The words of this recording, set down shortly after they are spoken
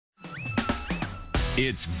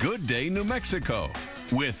It's Good Day New Mexico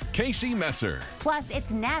with Casey Messer. Plus,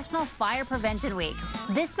 it's National Fire Prevention Week.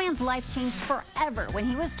 This man's life changed forever when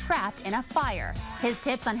he was trapped in a fire. His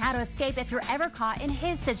tips on how to escape if you're ever caught in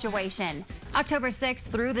his situation. October 6th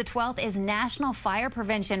through the 12th is National Fire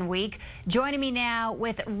Prevention Week. Joining me now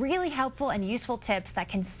with really helpful and useful tips that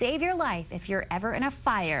can save your life if you're ever in a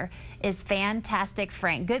fire is Fantastic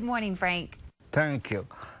Frank. Good morning, Frank. Thank you.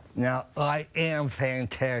 Now, I am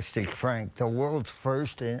Fantastic Frank, the world's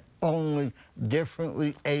first and only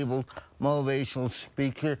differently abled motivational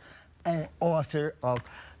speaker and author of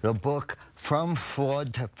the book From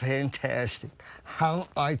Flawed to Fantastic, How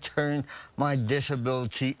I Turned My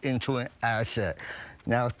Disability into an Asset.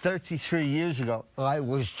 Now, 33 years ago, I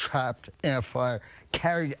was trapped in a fire,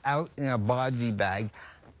 carried out in a body bag,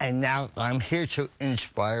 and now I'm here to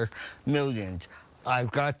inspire millions. I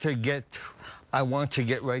want to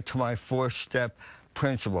get right to my four-step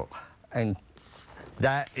principle, and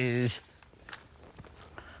that is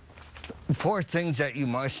 4 things that you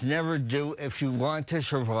must never do if you want to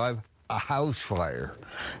survive a house fire.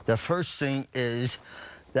 The first thing is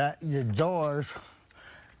that the doors,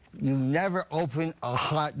 you never open a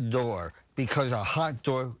hot door, because a hot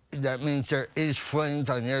door, that means there is flames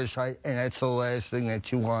on the other side, and that's the last thing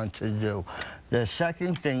that you want to do. The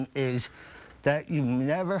second thing is that you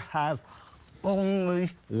never have only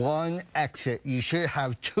one exit. You should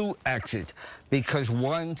have 2 exits, because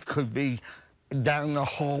one could be down the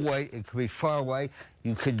hallway, it could be far away,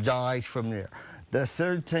 you could die from there. The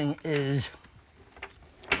third thing is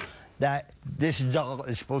that this doll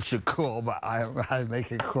is supposed to crawl, but I don't know how to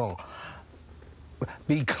make it crawl.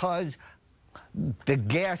 Because the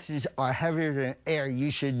gases are heavier than air,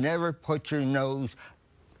 you should never put your nose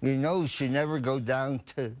should never go down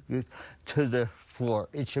to the floor.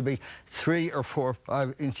 It should be 3 or 4 or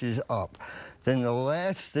 5 inches up. Then the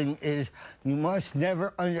last thing is you must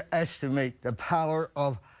never underestimate the power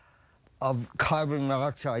of carbon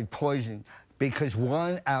monoxide poisoning, because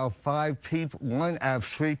 1 out of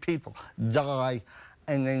 3 people die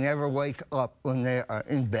and they never wake up when they are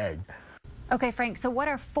in bed. Okay, Frank, so what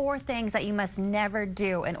are 4 things that you must never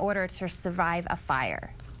do in order to survive a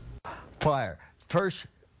fire? Fire. First,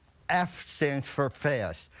 F stands for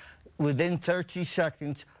fast. Within 30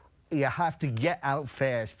 seconds, you have to get out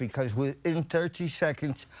fast, because within 30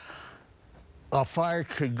 seconds, a fire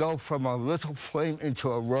could go from a little flame into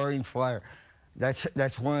a roaring fire. That's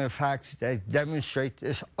one of the facts that demonstrate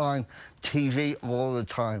this on TV all the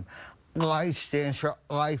time. I stands for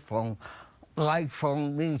iPhone.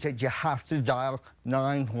 iPhone means that you have to dial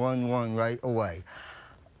 911 right away.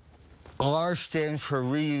 R stands for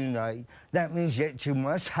reunite. That means that you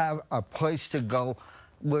must have a place to go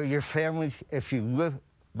where your family, if you live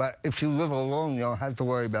alone, you don't have to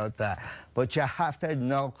worry about that. But you have to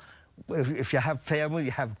know, if you have family,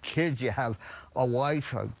 you have kids, you have a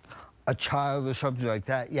wife, a child or something like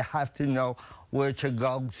that, you have to know where to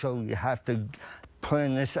go, so you have to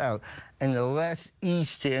plan this out. And the last E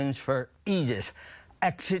stands for Edith.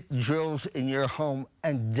 Exit drills in your home,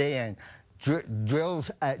 and Dan.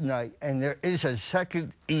 Drills at night. And there is a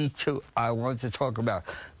second E too I want to talk about.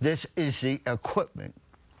 This is the equipment.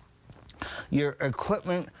 Your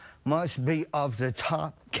equipment must be of the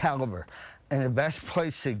top caliber, and the best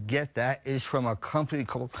place to get that is from a company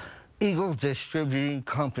called Eagle Distributing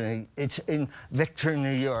Company. It's in Victor,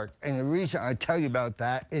 New York. And the reason I tell you about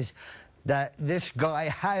that is that this guy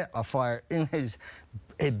had a fire in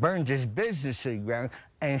it burned his business to the ground,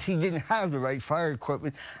 and he didn't have the right fire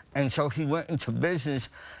equipment, and so he went into business.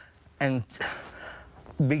 And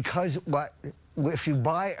because if you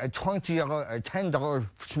buy a $20 or $10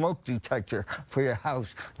 smoke detector for your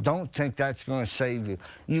house, don't think that's going to save you.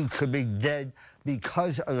 You could be dead,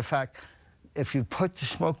 because of the fact if you put the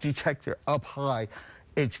smoke detector up high,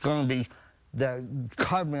 it's going to be, the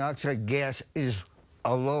carbon monoxide gas is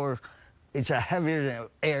it's heavier than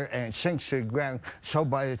air, and it sinks to the ground. So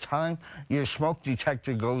by the time your smoke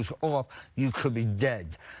detector goes off, you could be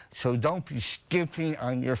dead. So don't be skimping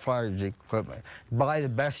on your fire equipment. Buy the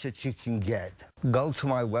best that you can get. Go to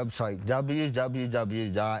my website,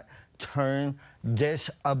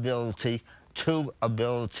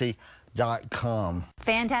 www.turndisabilitytoability.com.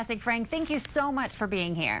 Fantastic, Frank. Thank you so much for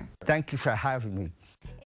being here. Thank you for having me.